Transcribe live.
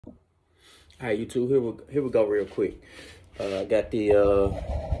All right, YouTube, here we go real quick. Got that,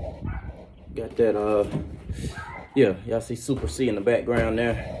 yeah, y'all see Super C in the background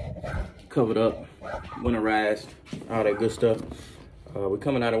there. Covered up, winterized, all that good stuff. We're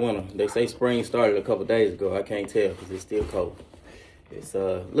coming out of winter. They say spring started a couple days ago. I can't tell because it's still cold. It's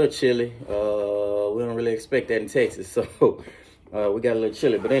a little chilly. We don't really expect that in Texas, so we got a little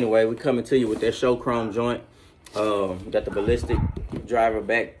chilly. But anyway, we're coming to you with that show chrome joint. Got the ballistic driver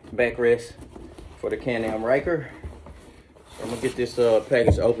backrest for the Can-Am Riker. So I'm gonna get this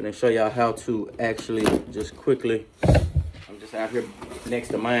package open and show y'all how to actually just quickly. I'm just out here next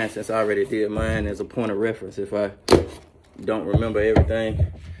to mine since I already did mine as a point of reference if I don't remember everything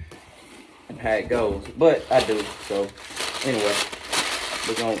and how it goes, but I do. So anyway,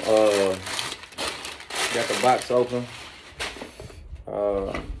 we're gonna got the box open.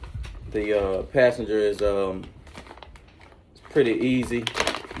 The passenger is it's pretty easy.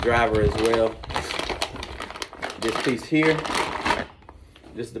 Driver as well. This piece here,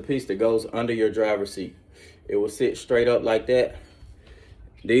 this is the piece that goes under your driver's seat. It will sit straight up like that.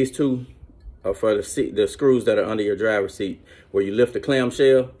 These two are for the screws that are under your driver's seat, where you lift the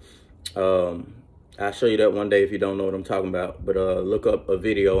clamshell. I'll show you that one day if you don't know what I'm talking about. But look up a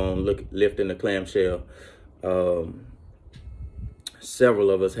video on lifting the clamshell. Several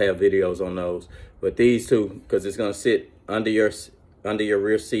of us have videos on those. But these two, because it's gonna sit under your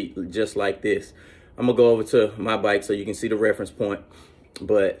rear seat just like this. I'm gonna go over to my bike so you can see the reference point.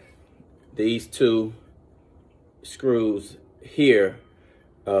 But these two screws here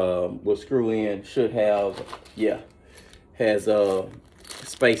will screw in, should have, has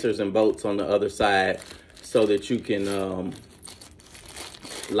spacers and bolts on the other side so that you can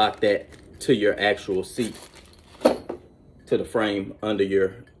lock that to your actual seat, to the frame under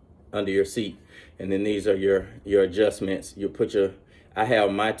your seat. And then these are your adjustments. You put your, I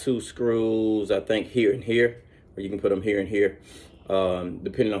have my two screws, I think here and here, or you can put them here and here,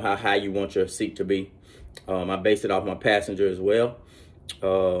 depending on how high you want your seat to be. I base it off my passenger as well.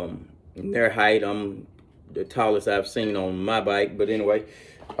 Their height, I'm the tallest I've seen on my bike, but anyway,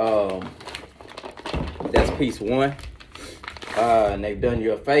 that's piece one. And they've done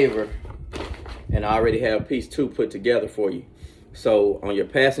you a favor, and I already have piece two put together for you. So on your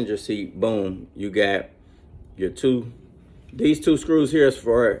passenger seat, boom, you got your these two screws here is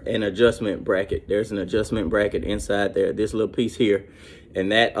for an adjustment bracket. There's an adjustment bracket inside there, this little piece here, and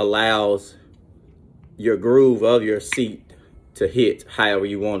that allows your groove of your seat to hit however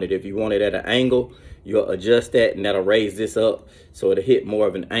you want it. If you want it at an angle, you'll adjust that, and that'll raise this up so it'll hit more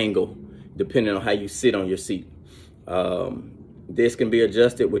of an angle depending on how you sit on your seat. This can be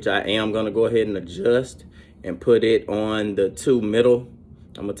adjusted, which I am gonna go ahead and adjust and put it on the two middle.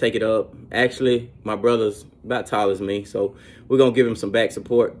 I'm gonna take it up. Actually, my brother's about tall as me, so we're gonna give him some back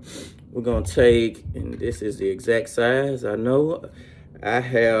support. We're gonna take, and this is the exact size. I know I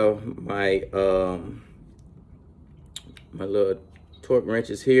have my my little torque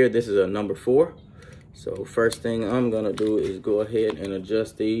wrenches here. This is a number 4. So first thing I'm gonna do is go ahead and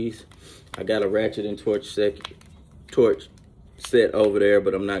adjust these. I got a ratchet and torch set over there,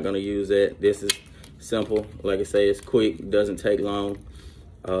 but I'm not gonna use that. This is simple. Like I say, it's quick, it doesn't take long.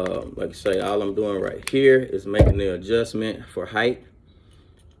 Like I say, all I'm doing right here is making the adjustment for height.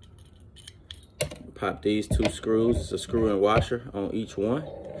 Pop these two screws. It's a screw and washer on each one.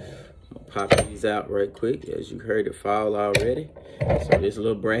 I'm gonna pop these out right quick, as you heard it fall already. So this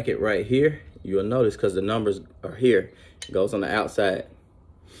little bracket right here, you'll notice because the numbers are here, it goes on the outside.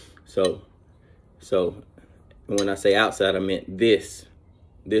 So when I say outside, I meant this.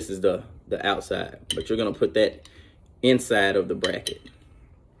 This is the outside, but you're gonna put that inside of the bracket.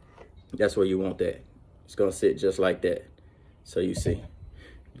 That's where you want that. It's gonna sit just like that. So you see,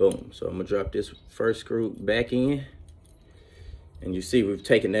 boom. So I'm gonna drop this first screw back in, and you see we've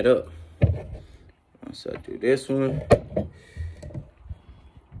taken that up. So I do this one.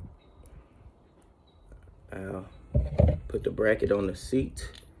 I'll put the bracket on the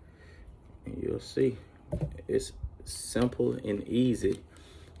seat, and you'll see it's simple and easy.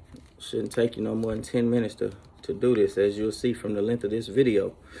 Shouldn't take you no more than 10 minutes to do this, as you'll see from the length of this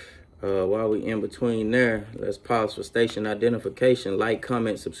video. While we in between there, let's pause for station identification. Like,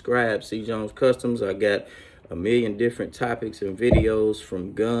 comment, subscribe. C. Jones Customs. I got a million different topics and videos,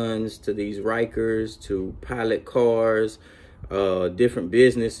 from guns to these Rikers to pilot cars, different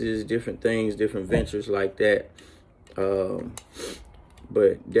businesses, different things, different ventures like that.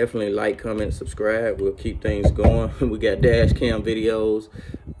 But definitely like, comment, subscribe. We'll keep things going. We got dash cam videos,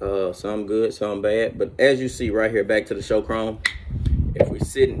 some good, some bad. But as you see right here, back to the show chrome. If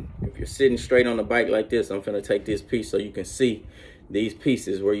you're sitting straight on the bike like this, I'm finna take this piece so you can see these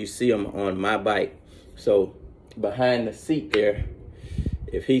pieces where you see them on my bike. So behind the seat there,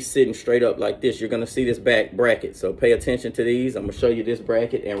 if he's sitting straight up like this, you're gonna see this back bracket. So pay attention to these. I'm gonna show you this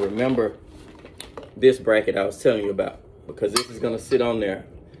bracket, and remember this bracket I was telling you about, because this is gonna sit on there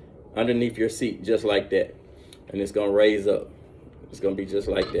underneath your seat just like that. And it's gonna raise up. It's gonna be just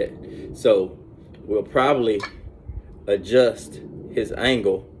like that. So we'll probably adjust his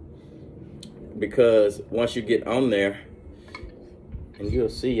angle, because once you get on there, and you'll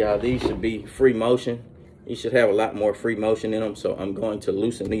see, y'all, these should be free motion. You should have a lot more free motion in them. So I'm going to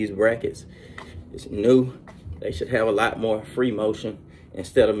loosen these brackets. It's new. They should have a lot more free motion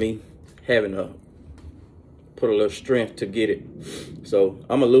instead of me having to put a little strength to get it. So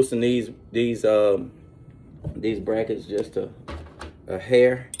I'm gonna loosen these brackets just a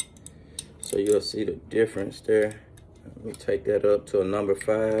hair, so you'll see the difference there. Let me take that up to a number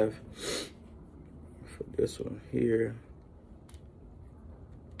 5 for this one here.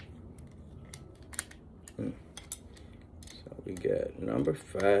 So we got number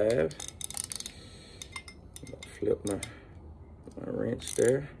 5. I'm gonna flip my wrench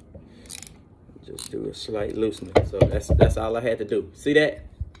there. Just do a slight loosening. So that's all I had to do. See that?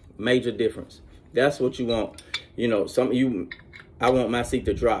 Major difference. That's what you want. You know, I want my seat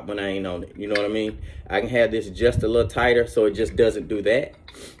to drop when I ain't on it. You know what I mean? I can have this just a little tighter so it just doesn't do that,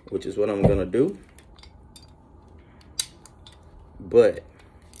 which is what I'm gonna do. But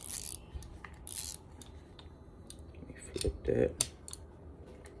let me flip that.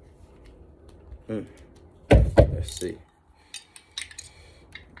 Let's see.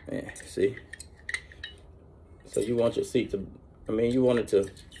 Yeah, see? So you want your seat to, you want it to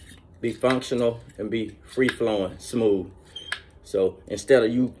be functional and be free flowing, smooth. So instead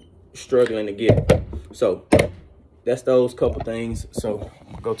of you struggling to get it. So that's those couple things. So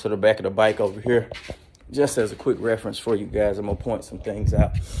I'll go to the back of the bike over here. Just as a quick reference for you guys, I'm gonna point some things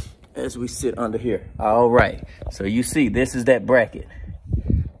out as we sit under here. All right, so you see, this is that bracket.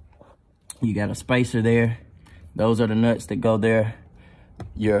 You got a spacer there. Those are the nuts that go there.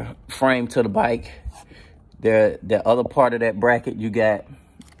 Your frame to the bike. There, the other part of that bracket, you got,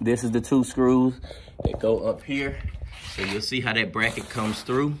 this is the 2 screws that go up here. So you'll see how that bracket comes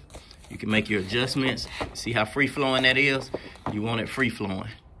through. You can make your adjustments. See how free flowing that is? You want it free flowing.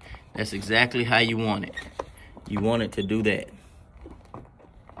 That's exactly how you want it. You want it to do that.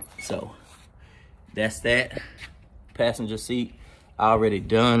 So that's that. Passenger seat already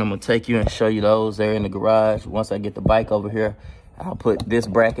done. I'm gonna take you and show you those there in the garage. Once I get the bike over here, I'll put this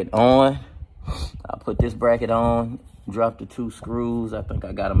bracket on. I'll put this bracket on, drop the 2 screws. I think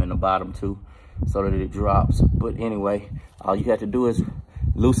I got them in the bottom too, so that it drops. But anyway, all you have to do is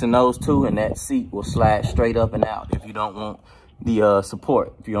loosen those 2, and that seat will slide straight up and out if you don't want the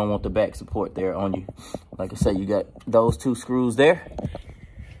support, if you don't want the back support there on you. Like I said, you got those 2 screws there.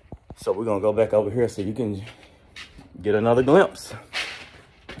 So we're gonna go back over here so you can get another glimpse.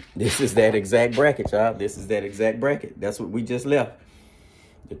 This is that exact bracket, y'all. This is that exact bracket. That's what we just left.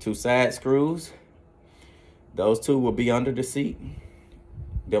 The 2 side screws, those 2 will be under the seat.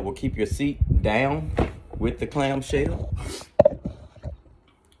 That will keep your seat down with the clamshell.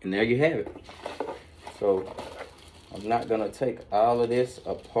 And there you have it. So I'm not gonna take all of this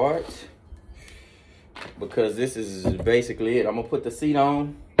apart, because this is basically it. I'm gonna put the seat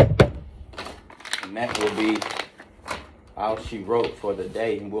on, and that will be all she wrote for the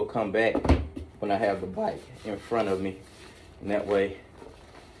day. And we'll come back when I have the bike in front of me. And that way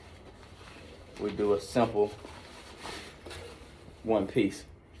we do a simple one piece.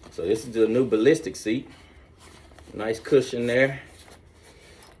 So this is the new ballistic seat. Nice cushion there.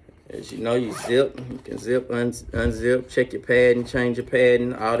 As you know, you zip, you can zip, unzip, check your padding, change your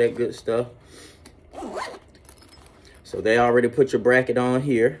padding, all that good stuff. So they already put your bracket on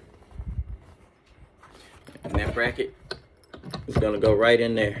here. And that bracket is gonna go right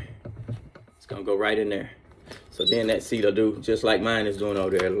in there. It's gonna go right in there. So then that seat will do just like mine is doing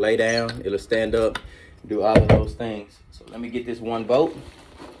over there. It'll lay down, it'll stand up, do all of those things. So let me get this one bolt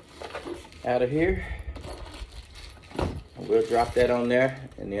out of here. We'll drop that on there,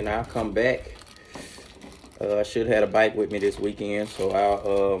 and then I'll come back. I should have had a bike with me this weekend, so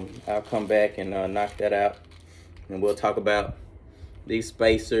I'll come back and knock that out. And we'll talk about these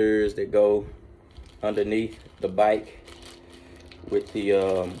spacers that go underneath the bike with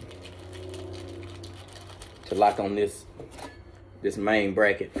the to lock on this main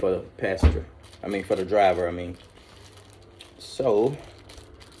bracket for the passenger. For the driver, So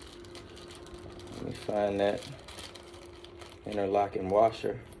let me find that interlocking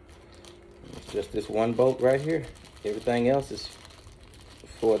washer. It's just this one bolt right here. Everything else is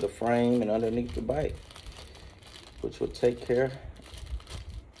for the frame and underneath the bike, which will take care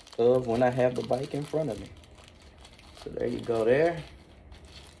of when I have the bike in front of me. So there you go there.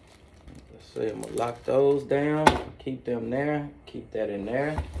 Let's see, I'm gonna lock those down, keep them there, keep that in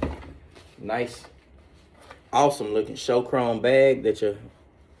there. Nice, awesome looking show chrome bag that your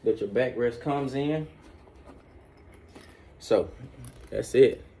backrest comes in. So that's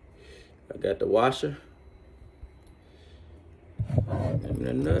it. I got the washer and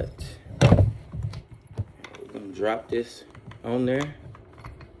the nut. We're gonna drop this on there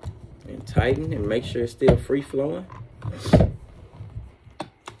and tighten and make sure it's still free flowing. If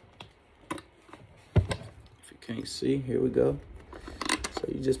you can't see, here we go. So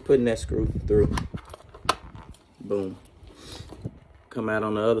you're just putting that screw through. Boom. Come out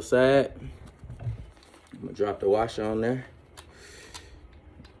on the other side. I'm gonna drop the washer on there.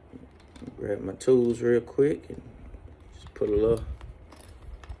 Grab my tools real quick and just put a little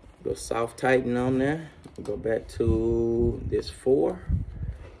soft tighten on there. Go back to this 4.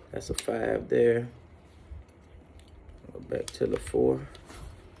 That's a 5 there. Go back to the 4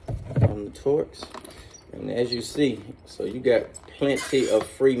 on the Torx. And as you see, so you got plenty of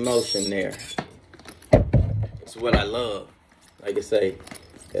free motion there. That's what I love. Like I say,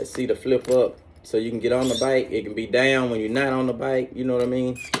 that seat to flip up so you can get on the bike. It can be down when you're not on the bike, you know what I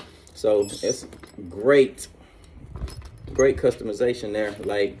mean? So it's great customization there.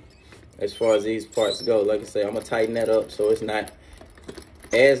 Like, as far as these parts go, like I say, I'm gonna tighten that up so it's not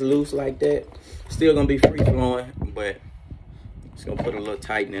as loose like that. Still gonna be free flowing, but it's gonna put a little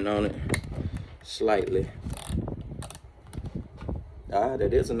tightening on it slightly. Ah,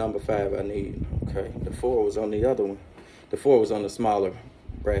 that is a number 5 I need. Okay, the 4 was on the other one. The 4 was on the smaller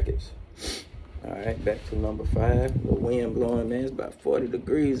brackets. All right, back to number 5. The wind blowing, man. It's about 40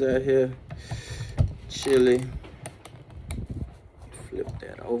 degrees out here. Chilly. Flip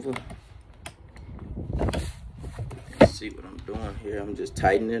that over. Let's see what I'm doing here. I'm just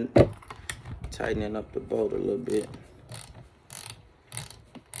tightening up the bolt a little bit.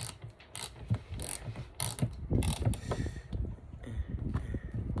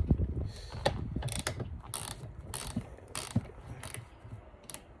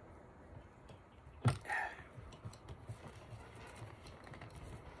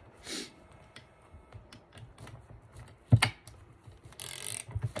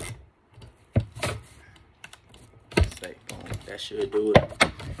 That should do it.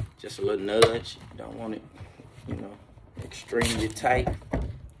 Just a little nudge. Don't want it, you know, extremely tight.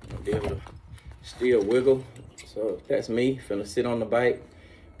 You'll be able to still wiggle. So that's me finna sit on the bike.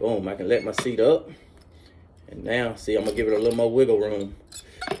 Boom, I can let my seat up. And now, see, I'm gonna give it a little more wiggle room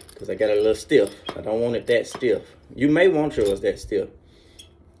because I got it a little stiff. I don't want it that stiff. You may want yours that stiff.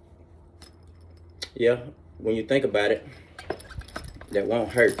 Yeah, when you think about it, that won't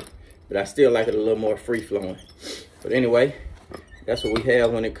hurt. But I still like it a little more free flowing. But anyway, that's what we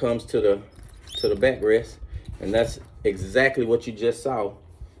have when it comes to the backrest, and that's exactly what you just saw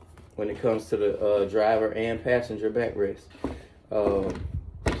when it comes to the driver and passenger backrest. So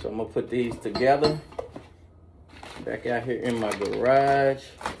I'm gonna put these together back out here in my garage,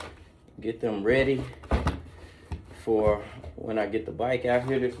 get them ready for when I get the bike out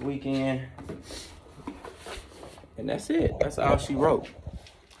here this weekend. And that's it. That's all she wrote.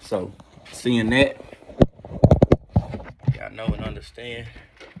 So seeing that, know and understand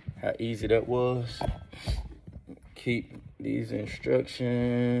how easy that was. Keep these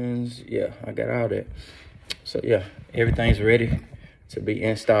instructions. Yeah, I got all that. So yeah, everything's ready to be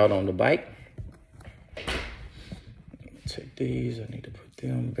installed on the bike. Take these, I need to put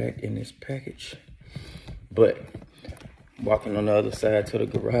them back in this package. But walking on the other side to the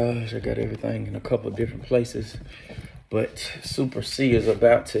garage, I got everything in a couple of different places. But Super C is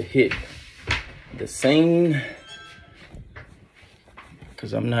about to hit the scene,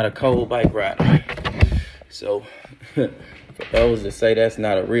 because I'm not a cold bike rider. So for those that say that's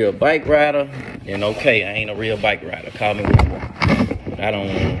not a real bike rider, then okay, I ain't a real bike rider. Call me what you want. But I don't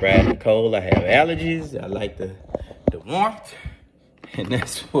want to ride in the cold. I have allergies. I like the warmth. And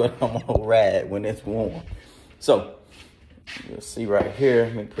that's what I'm gonna ride when it's warm. So you'll see right here,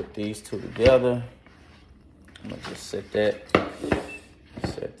 let me put these two together. I'm gonna just set that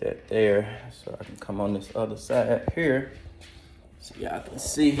there so I can come on this other side here. So y'all can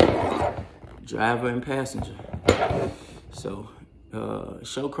see driver and passenger. So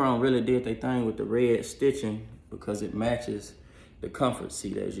Show Chrome really did their thing with the red stitching because it matches the comfort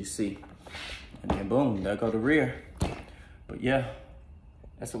seat, as you see. And then boom, there go the rear. But yeah,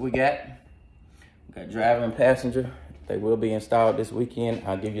 that's what we got. We got driver and passenger. They will be installed this weekend.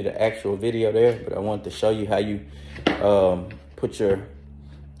 I'll give you the actual video there, but I wanted to show you how you put your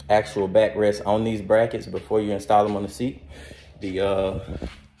actual backrest on these brackets before you install them on the seat. The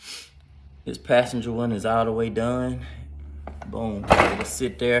This passenger one is all the way done. Boom, it'll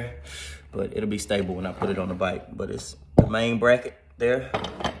sit there, but it'll be stable when I put it on the bike. But it's the main bracket there.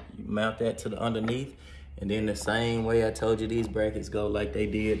 You mount that to the underneath. And then the same way I told you these brackets go like they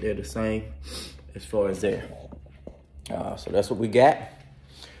did, they're the same as far as there. So that's what we got.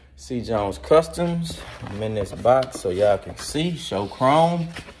 C. Jones Customs. I'm in this box so y'all can see. Show chrome.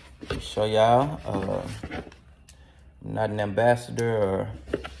 Show y'all. I'm not an ambassador or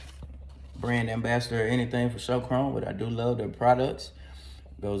brand ambassador or anything for Show Chrome, but I do love their products.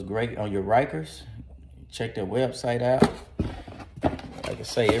 Goes great on your Rikers. Check their website out. Like I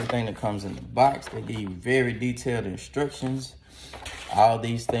say, everything that comes in the box, they give you very detailed instructions. All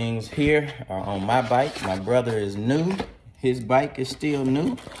these things here are on my bike. My brother is new. His bike is still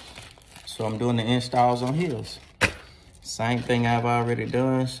new. So I'm doing the installs on his. Same thing I've already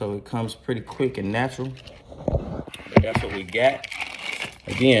done, so it comes pretty quick and natural. But that's what we got.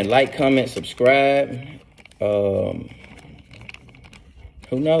 Again, like, comment, subscribe. Who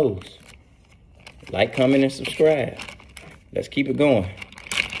knows? Like, comment, and subscribe. Let's keep it going.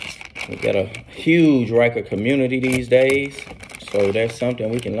 We got a huge Riker community these days, so that's something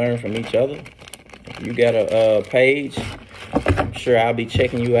we can learn from each other. If you got a page, I'm sure I'll be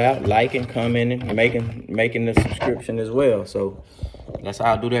checking you out, liking, commenting, making the subscription as well. So let's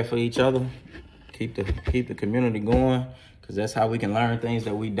all do that for each other. Keep the community going, because that's how we can learn things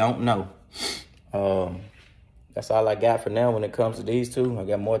that we don't know. That's all I got for now when it comes to these two. I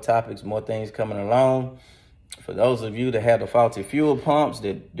got more topics, more things coming along. For those of you that have the faulty fuel pumps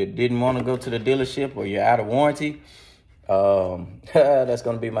that didn't want to go to the dealership, or you're out of warranty, that's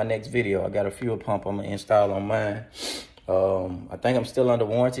going to be my next video. I got a fuel pump I'm going to install on mine. I think I'm still under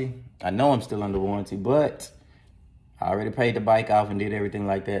warranty. I know I'm still under warranty, but I already paid the bike off and did everything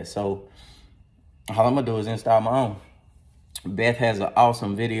like that. So all I'm going to do is install my own. Beth has an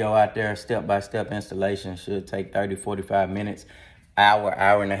awesome video out there, step-by-step installation. Should take 30, 45 minutes,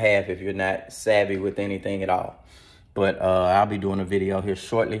 hour and a half if you're not savvy with anything at all. But I'll be doing a video here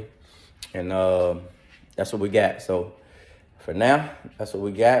shortly. And that's what we got. So for now, that's what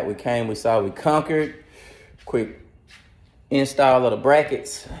we got. We came, we saw, we conquered. Quick install of the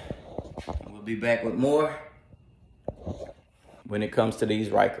brackets. We'll be back with more when it comes to these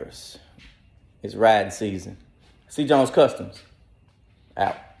Rikers. It's riding season. C. Jones Customs,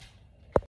 out.